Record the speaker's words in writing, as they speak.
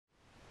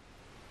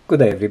Good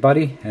day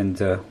everybody, and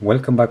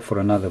welcome back for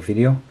another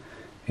video.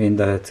 In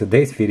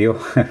today's video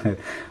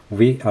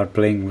we are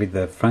playing with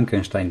the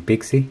Frankenstein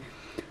Pixie.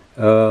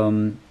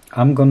 I'm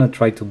gonna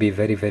try to be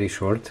very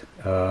short.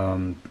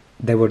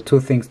 There were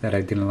two things that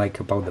I didn't like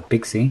about the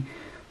Pixie.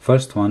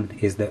 First one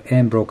is the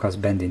AM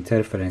broadcast band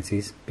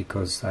interferences,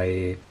 because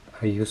I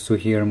used to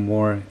hear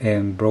more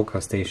AM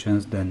broadcast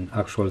stations than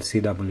actual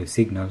CW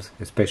signals,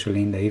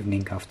 especially in the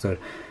evening after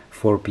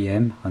 4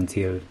 p.m.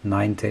 until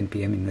 9-10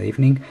 p.m. in the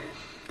evening.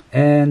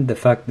 And the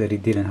fact that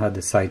it didn't have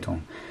the side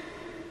tone.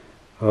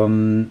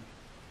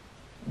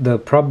 The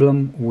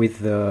problem with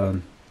the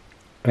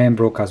AM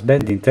broadcast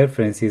band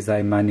interferences,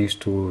 I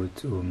managed to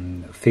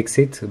fix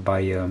it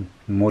by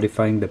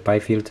modifying the pi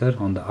filter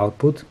on the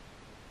output,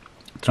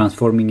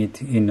 transforming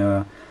it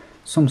in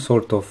some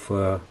sort of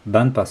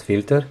bandpass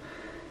filter,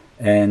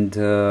 and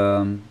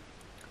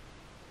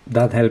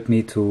that helped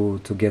me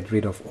to get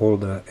rid of all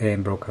the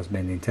AM broadcast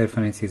band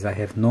interferences. I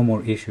have no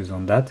more issues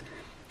on that.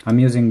 I'm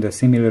using the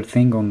similar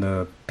thing on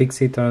the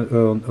Pixie, on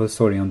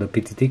the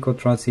PTTCO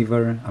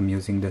transceiver. I'm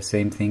using the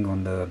same thing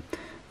on the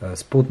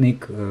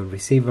Sputnik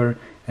receiver,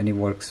 and it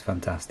works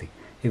fantastic,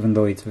 even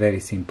though it's very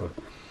simple.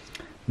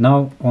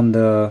 Now on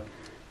the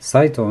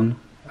side tone,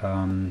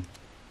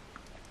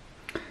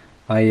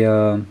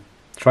 I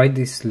tried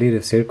this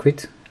little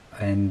circuit,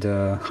 and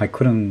I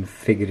couldn't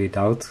figure it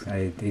out.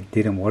 It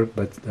didn't work,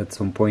 but at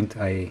some point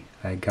I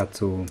got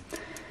to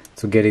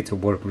get it to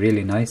work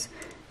really nice.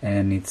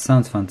 And it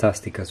sounds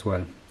fantastic as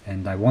well.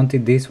 And I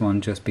wanted this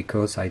one just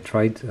because I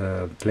tried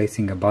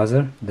placing a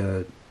buzzer.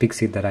 The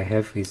Pixie that I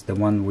have is the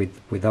one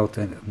without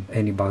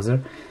any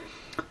buzzer.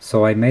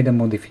 So I made a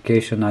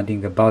modification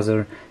adding a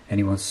buzzer, and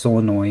it was so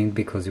annoying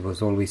because it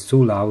was always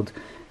too loud.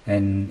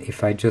 And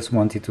if I just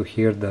wanted to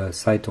hear the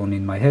side tone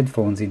in my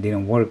headphones, it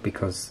didn't work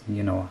because,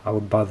 you know, I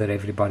would bother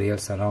everybody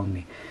else around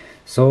me.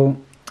 So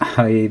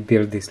I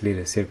built this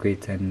little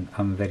circuit, and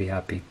I'm very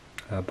happy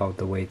about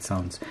the way it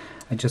sounds.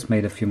 I just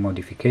made a few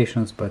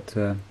modifications, but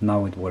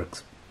now it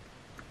works.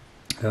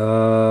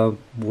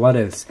 What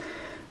else?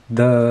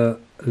 The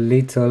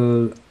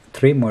little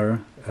trimmer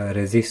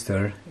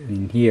resistor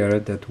in here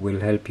that will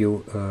help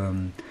you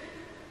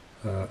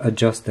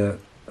adjust the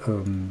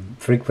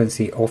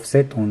frequency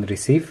offset on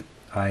receive.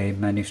 I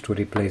managed to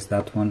replace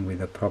that one with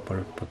a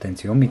proper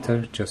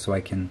potentiometer, just so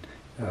I can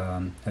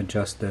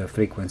adjust the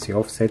frequency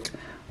offset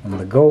on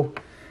the go.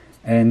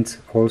 And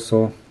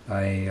also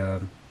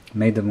I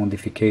made the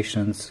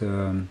modifications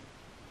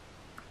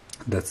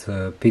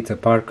that Peter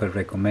Parker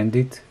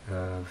recommended,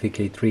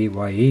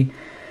 VK3YE,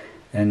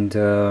 and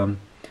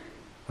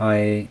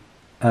I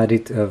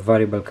added a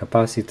variable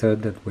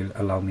capacitor that will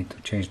allow me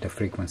to change the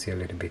frequency a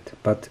little bit.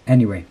 But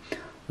anyway,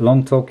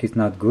 long talk is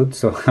not good,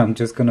 so I'm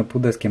just gonna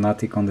put the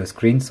schematic on the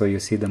screen so you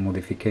see the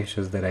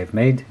modifications that I've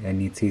made,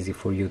 and it's easy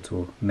for you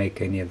to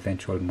make any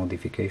eventual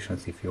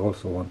modifications if you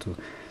also want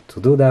to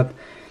do that.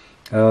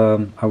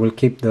 I will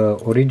keep the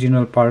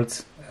original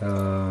parts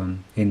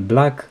in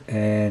black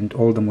and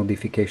all the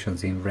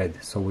modifications in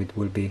red, so it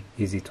will be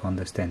easy to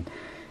understand.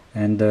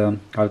 And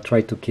I'll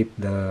try to keep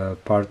the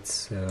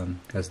parts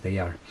as they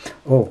are.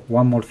 Oh,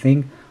 one more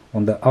thing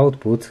on the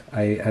output.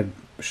 I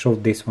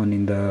showed this one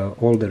in the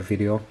older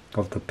video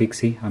of the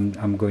Pixie.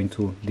 I'm going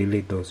to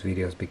delete those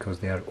videos because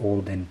they are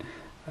old and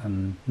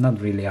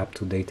not really up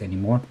to date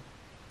anymore.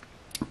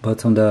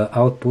 But on the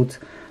output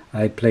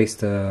I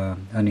placed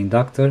an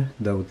inductor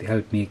that would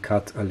help me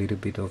cut a little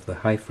bit of the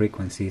high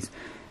frequencies,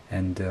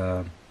 and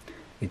the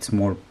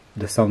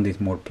sound is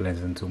more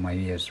pleasant to my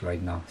ears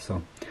right now.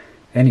 So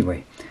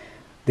anyway,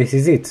 this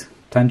is it.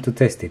 Time to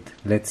test it.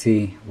 Let's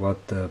see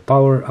what the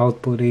power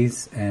output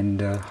is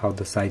and how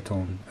the side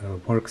tone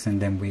works, and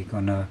then we're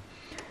gonna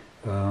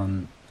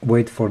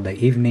wait for the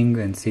evening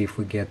and see if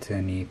we get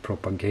any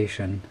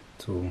propagation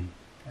to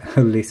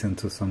listen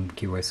to some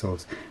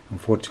QSOs.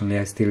 Unfortunately,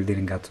 I still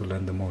didn't get to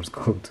learn the Morse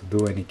code to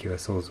do any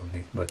QSOs on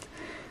it, but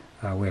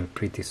I will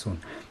pretty soon.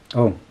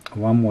 Oh,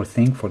 one more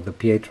thing for the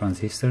PA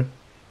transistor.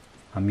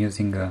 I'm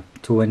using a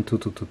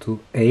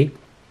 2N2222A,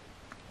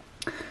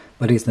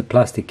 but it's the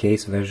plastic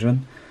case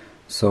version.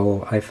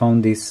 So I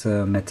found this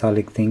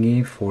metallic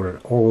thingy for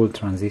all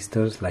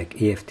transistors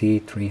like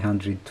EFT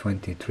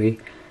 323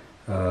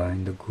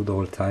 in the good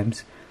old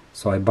times.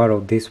 So I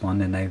borrowed this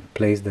one and I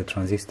placed the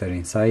transistor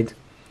inside,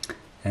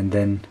 and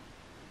then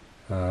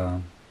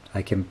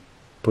I can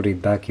put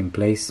it back in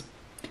place,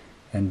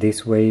 and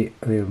this way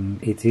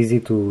it's easy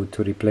to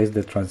replace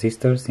the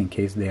transistors in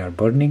case they are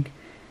burning,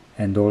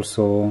 and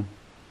also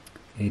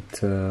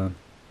it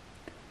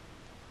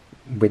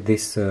with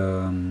this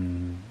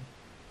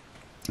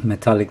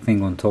metallic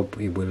thing on top,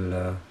 it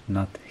will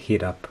not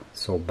heat up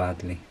so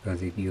badly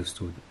as it used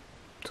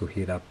to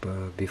heat up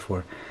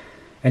before.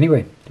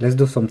 Anyway, let's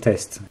do some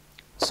tests.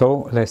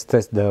 So let's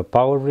test the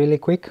power really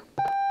quick.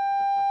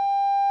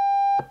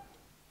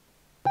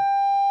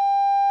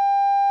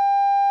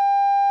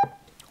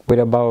 With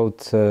about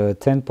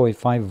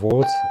 10.5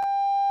 volts,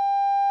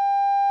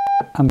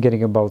 I'm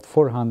getting about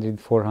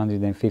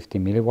 450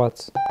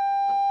 milliwatts.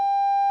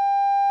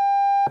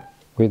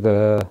 With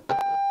a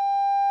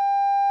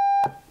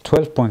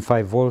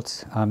 12.5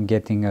 volts, I'm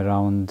getting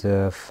around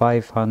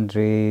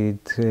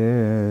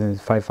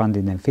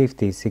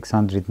 550,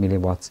 600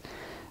 milliwatts.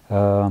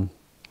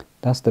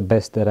 That's the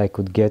best that I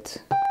could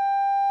get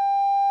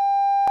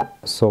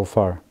so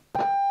far.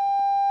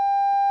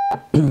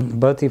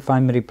 But if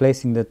I'm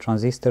replacing the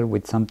transistor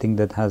with something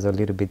that has a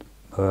little bit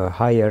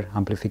higher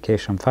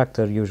amplification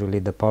factor, usually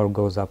the power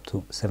goes up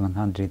to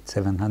 700,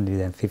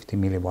 750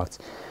 milliwatts.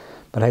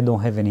 But I don't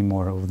have any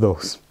more of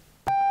those.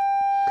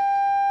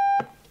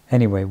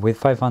 Anyway, with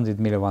 500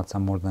 milliwatts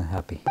I'm more than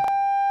happy.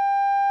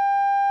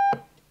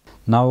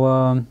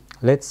 Now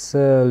let's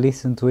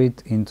listen to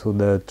it into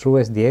the True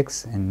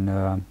SDX and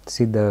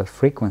see the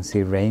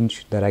frequency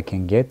range that I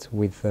can get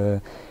with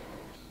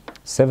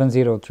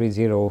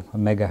 7030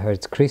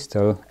 megahertz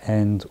crystal,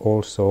 and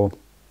also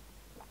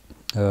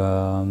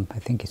I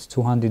think it's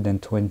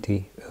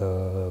 220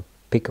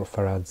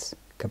 picofarads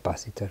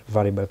capacitor,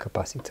 variable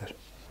capacitor.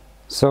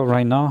 So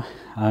right now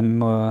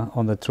I'm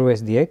on the True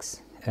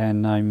SDX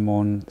and I'm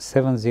on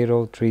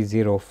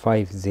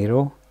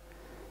 703050,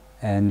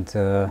 and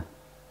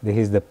this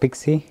is the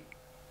Pixie.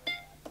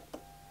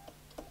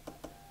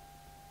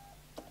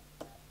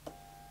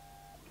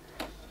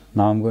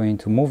 Now I'm going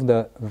to move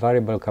the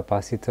variable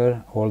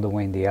capacitor all the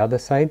way in the other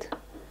side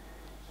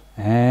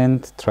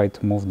and try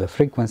to move the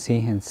frequency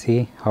and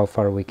see how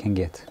far we can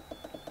get.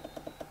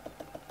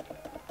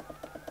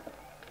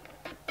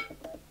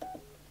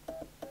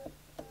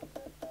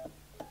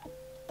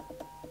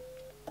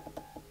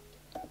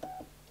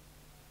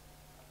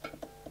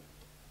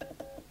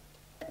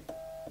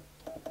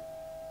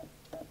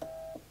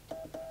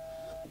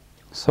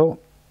 So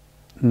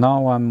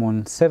now I'm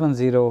on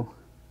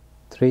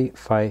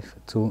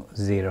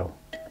 703520.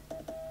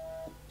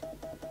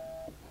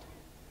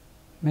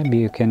 Maybe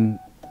you can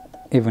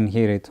even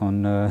hear it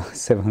on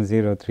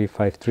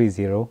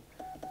 703530.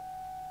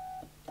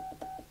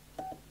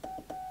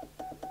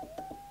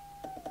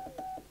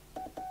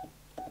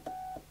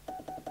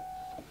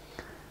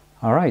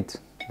 Alright,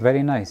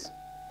 very nice.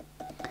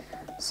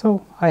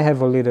 So I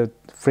have a little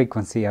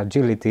frequency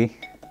agility,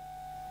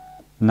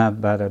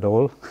 not bad at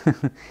all.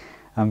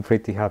 I'm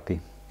pretty happy.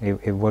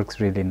 It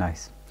works really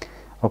nice.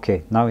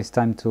 Okay, now it's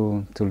time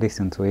to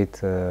listen to it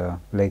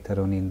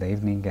later on in the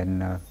evening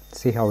and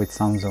see how it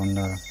sounds on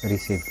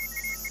receive.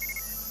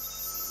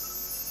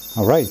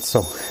 Alright,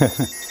 so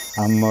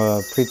I'm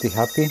pretty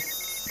happy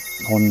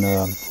on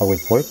how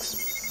it works.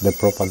 The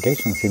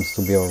propagation seems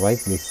to be alright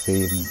this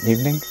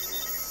evening.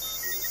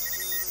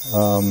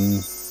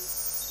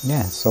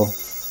 Yeah, so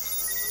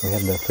we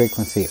have the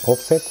frequency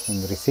offset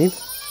and receive.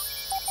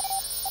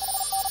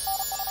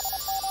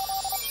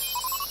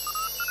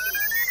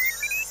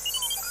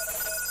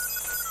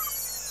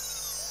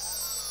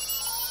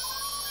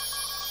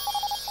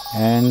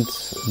 And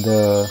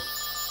the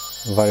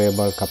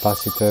variable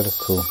capacitor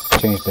to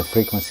change the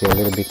frequency a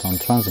little bit on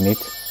transmit.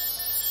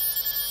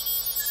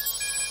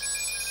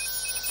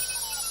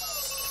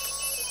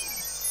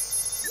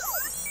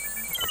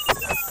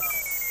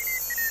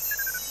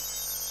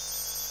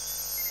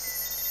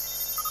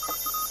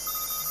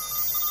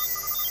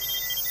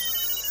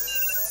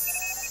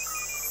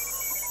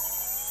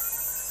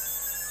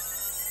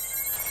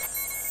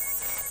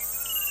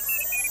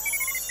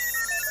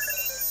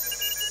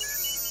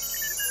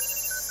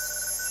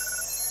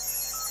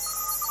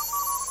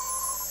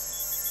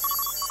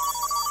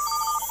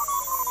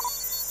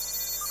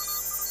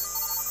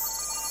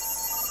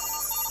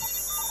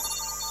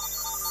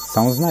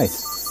 Sounds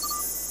nice.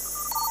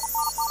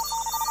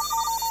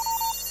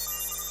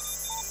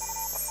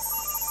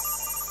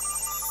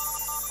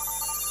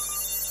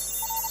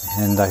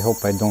 And I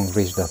hope I don't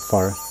reach that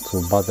far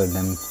to bother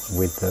them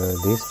with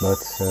this, but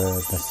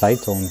the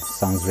side tone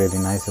sounds really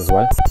nice as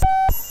well.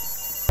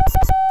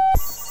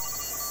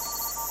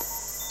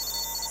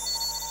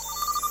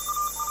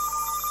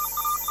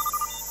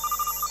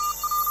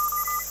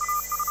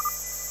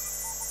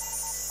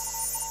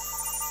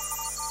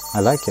 I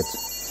like it.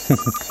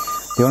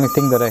 The only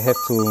thing that I have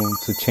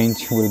to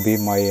change will be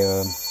my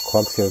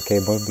coaxial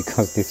cable,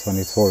 because this one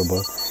is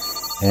horrible,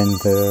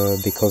 and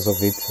because of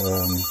it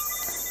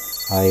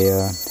I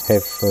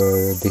have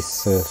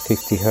this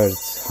 50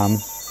 Hz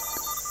hum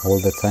all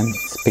the time.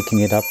 It's picking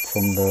it up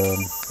from the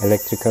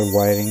electrical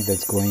wiring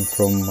that's going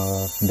from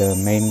the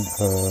main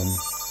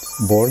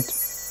board,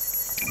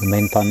 the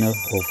main panel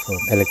of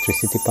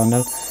electricity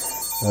panel,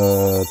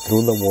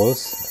 through the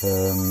walls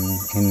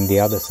in the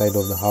other side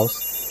of the house.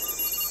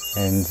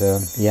 And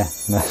yeah,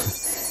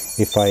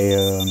 if I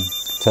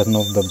turn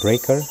off the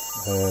breaker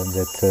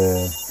that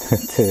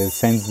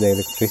sends the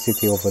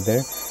electricity over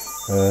there,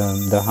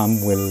 the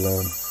hum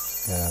will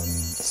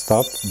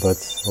stop, but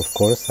of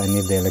course I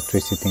need the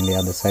electricity in the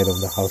other side of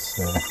the house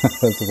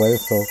as well,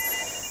 so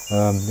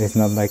it's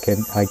not like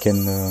I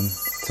can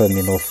turn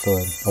it off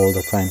all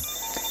the time.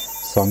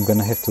 So I'm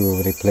gonna have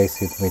to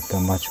replace it with a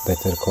much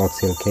better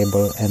coaxial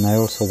cable, and I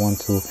also want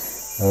to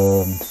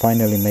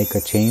finally make a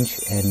change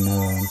and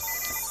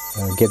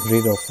get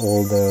rid of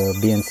all the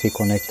BNC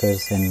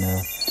connectors and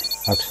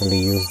actually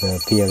use the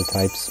PL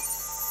types,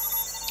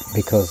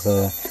 because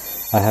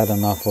I had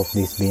enough of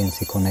these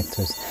BNC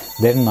connectors.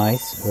 They're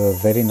nice,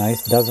 very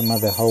nice. Doesn't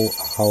matter how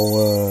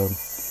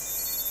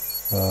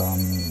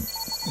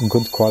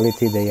good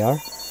quality they are.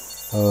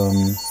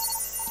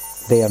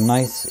 They are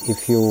nice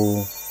if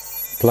you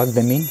plug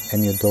them in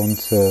and you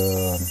don't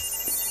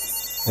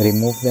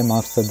remove them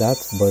after that,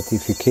 but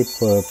if you keep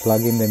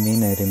plugging them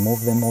in and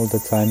remove them all the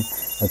time,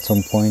 at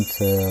some point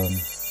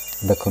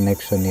the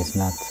connection is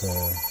not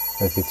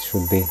as it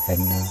should be.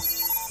 And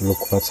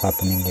look what's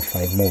happening if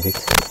I move it.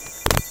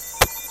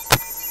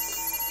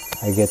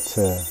 I get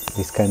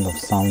this kind of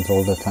sounds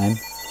all the time,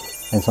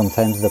 and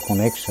sometimes the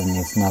connection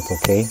is not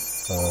okay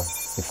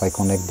if I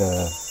connect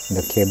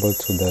the cable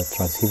to the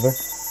transceiver,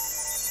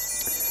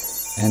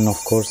 and of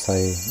course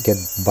I get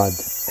bad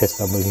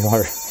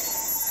SWR.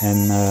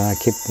 And I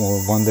keep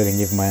wondering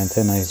if my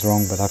antenna is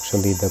wrong, but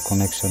actually the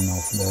connection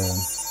of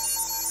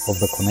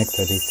the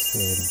connector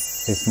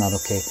it's not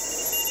okay.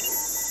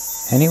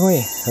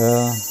 Anyway,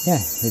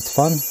 yeah, it's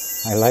fun.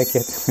 I like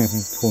it.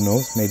 Who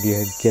knows? Maybe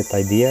I get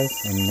ideas,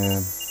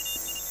 and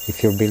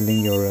if you're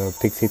building your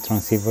Pixie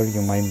transceiver,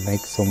 you might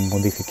make some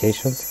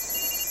modifications.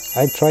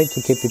 I try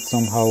to keep it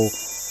somehow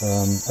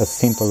as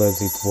simple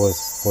as it was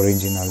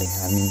originally.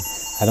 I mean,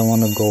 I don't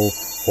want to go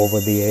over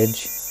the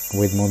edge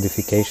with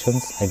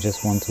modifications. I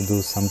just want to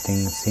do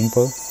something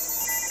simple.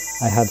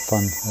 I had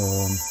fun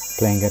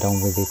playing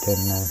around with it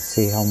and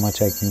see how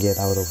much I can get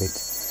out of it.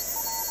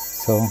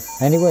 So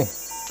anyway,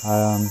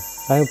 I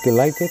hope you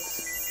like it,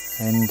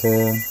 and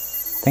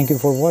thank you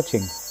for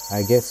watching.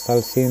 I guess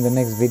I'll see you in the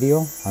next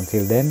video.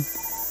 Until then,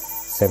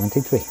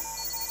 73.